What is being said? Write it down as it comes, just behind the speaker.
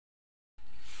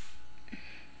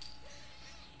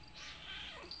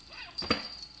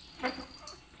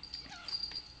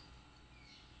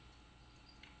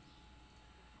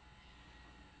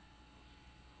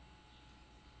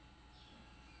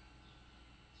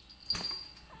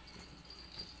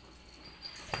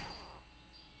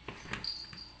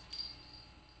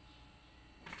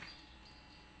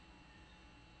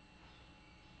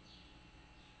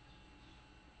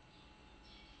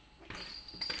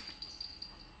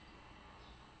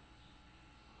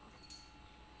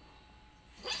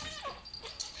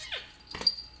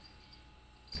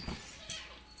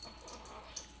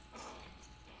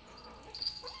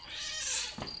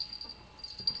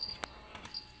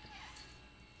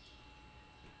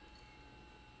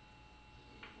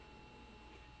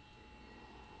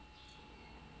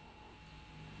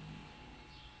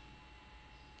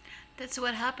That's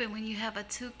what happened when you have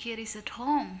two kitties at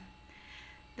home.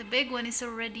 The big one is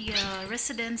already a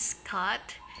residence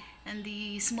cat, and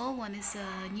the small one is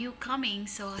a new coming,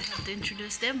 so I have to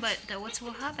introduce them. But what's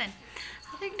will happen?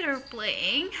 I think they're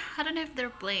playing. I don't know if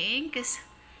they're playing, cause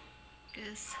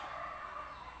this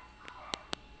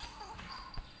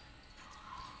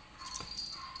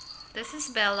is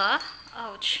Bella.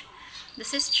 Ouch.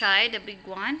 This is Chai, the big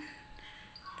one.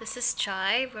 This is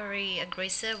Chai, very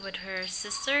aggressive with her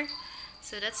sister.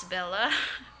 So that's Bella.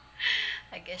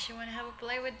 I guess you want to have a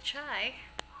play with Chai,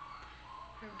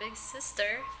 her big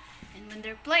sister. And when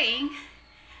they're playing,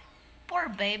 poor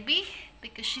baby,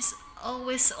 because she's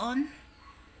always on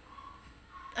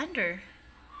under,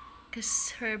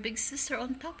 because her big sister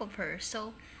on top of her.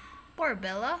 So poor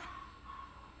Bella.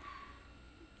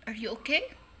 Are you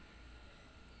okay?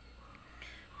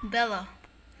 Bella,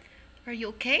 are you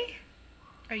okay?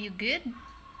 Are you good?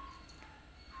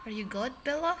 Are you good,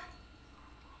 Bella?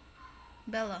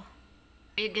 Bella,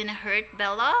 are you gonna hurt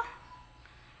Bella?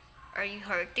 Are you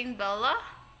hurting Bella?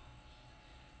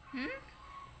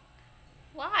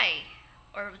 Why?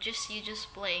 Or you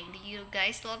just playing? Do you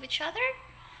guys love each other?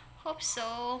 Hope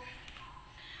so.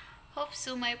 Hope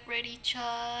so, my pretty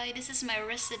Chai. This is my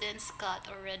residence cat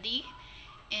already,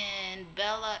 and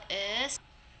Bella is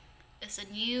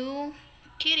a new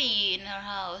kitty in our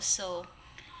house. So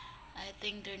I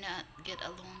think they're not get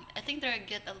along. I think they're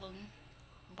get along,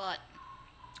 but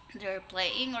they're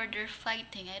playing or they're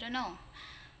fighting. I don't know.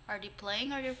 Are they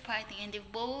playing or they're fighting? And they're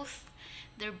both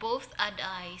odd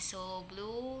eye. So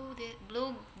blue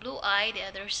eye the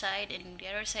other side, and the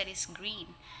other side is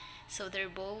green. So they're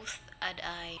both odd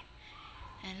eye.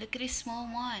 And look at this small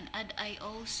one, odd eye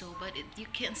also, but you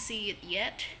can't see it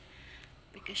yet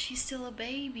because she's still a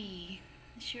baby.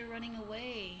 She's running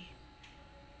away.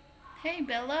 Hey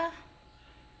Bella.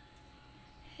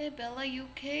 Hey Bella, you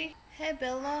okay? Hey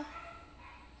Bella.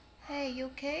 Hey, you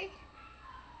okay?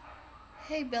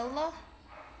 Hey Bella.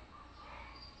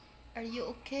 Are you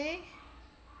okay?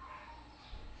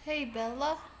 Hey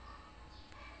Bella.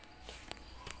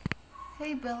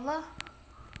 Hey Bella.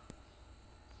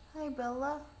 Hi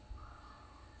Bella.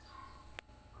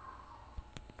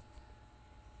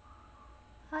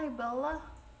 Hi Bella.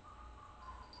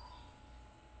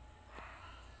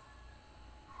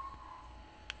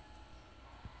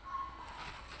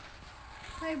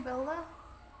 Hi Bella.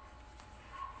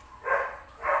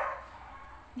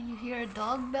 Did you hear a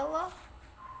dog, Bella?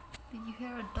 Did you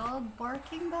hear a dog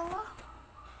barking, Bella?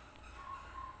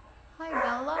 Hi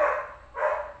Bella.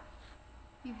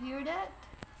 You hear that?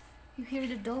 You hear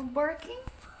the dog barking?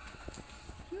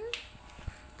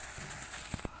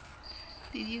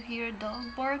 Did you hear a dog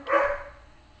barking?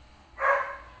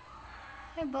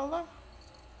 Hi Bella.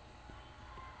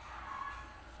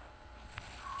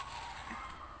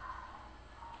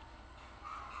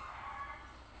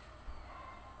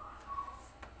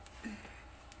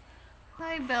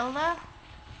 Hi Bella.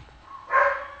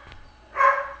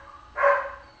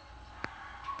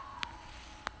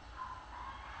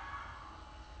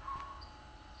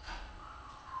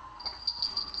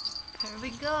 Here we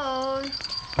go.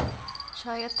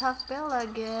 Try attack Bella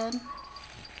again.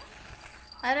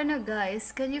 I don't know,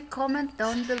 guys. Can you comment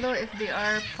down below if they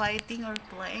are fighting or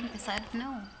playing? Because I don't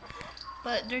know.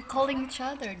 But they're calling each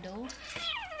other though.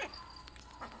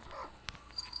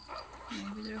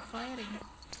 Maybe they're fighting.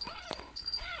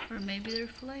 Or maybe they're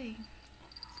playing.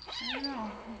 I don't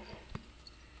know.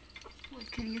 What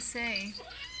can you say?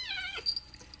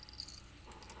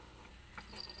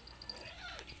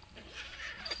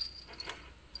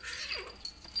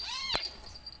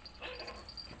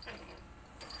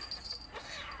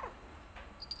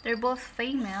 They're both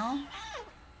female.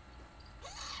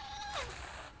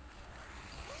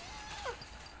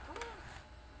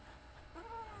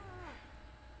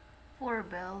 Poor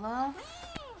Bella.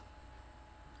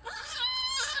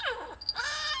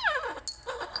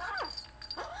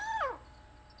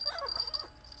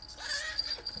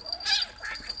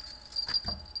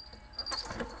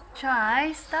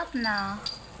 Chai, stop now.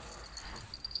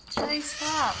 Chai,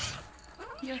 stop.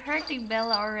 You're hurting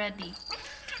Bella already.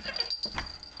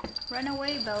 Run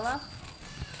away, Bella.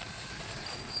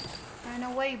 Run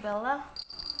away, Bella.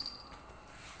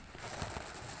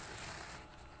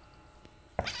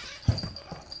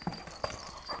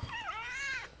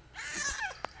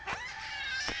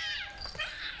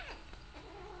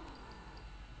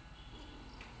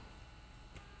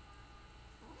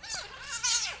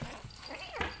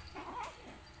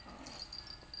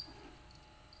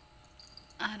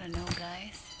 I don't know,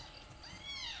 guys.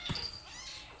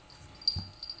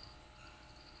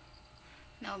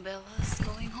 Now Bella's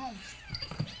going home.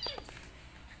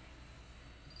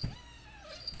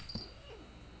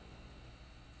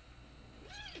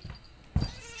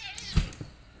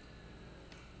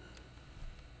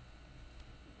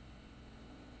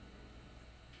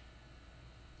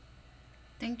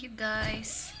 Thank you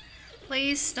guys.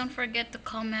 Please don't forget to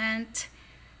comment,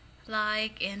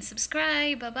 like, and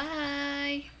subscribe. Bye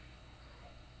bye.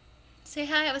 Say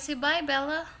hi. Say bye,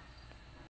 Bella.